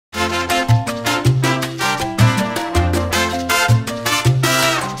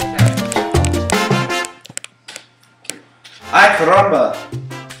caramba!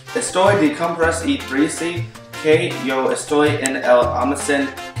 Estoy de compras y triste que yo estoy en el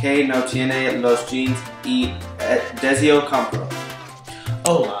almacén que no tiene los jeans y deseo compro.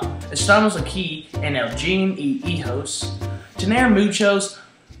 Hola, estamos aquí en el jean y hijos. Tener muchos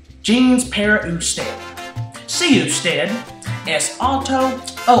jeans para usted. Si usted es alto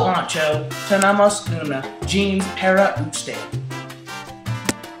o ancho, tenemos una jeans para usted.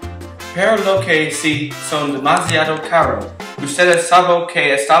 Pero lo que sí son demasiado caros. Ustedes saben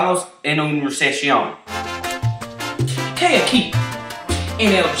que estamos en una recesión. Que aquí,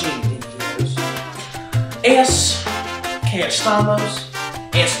 en el jean y hijos, es que estamos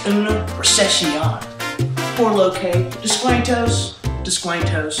es una recesión. Por lo que descuentos.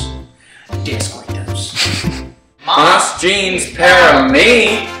 Más jeans para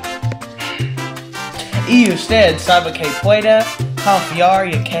mí. Y usted sabe que puede confiar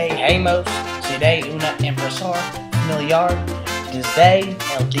en que hemos sido una impresora familiar desde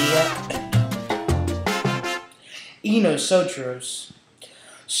el día 1. Y nosotros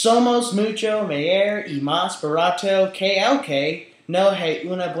somos mucho mejor y más barato que el que no hay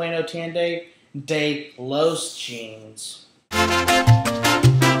una buena tienda de los jeans.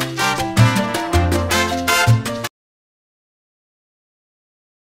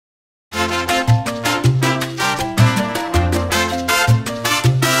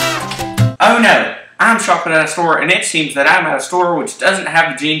 Oh no, I'm shopping at a store and it seems that I'm at a store which doesn't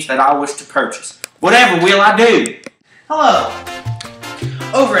have the jeans that I wish to purchase. Whatever will I do? Hello!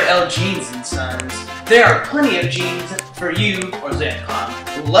 Over at L Jeans & Sons, there are plenty of jeans for you or them.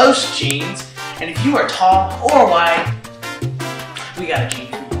 Los jeans, and if you are tall or wide, we got a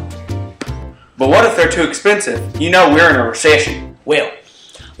jean for you. But what if they're too expensive? You know we're in a recession. Well,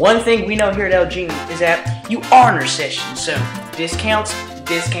 one thing we know here at L Jeans is that you are in a recession, so discounts.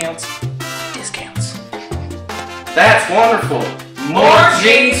 That's wonderful. More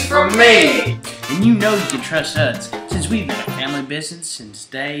jeans from me. And you know you can trust us, since we've been a family business since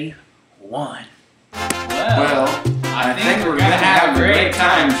day one. Well, I think we're gonna have a great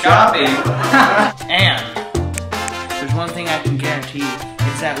time shopping. And there's one thing I can guarantee,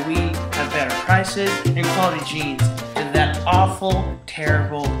 is that we have better prices and quality jeans than that awful,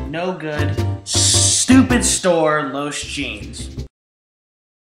 terrible, no good, stupid store Los Jeans.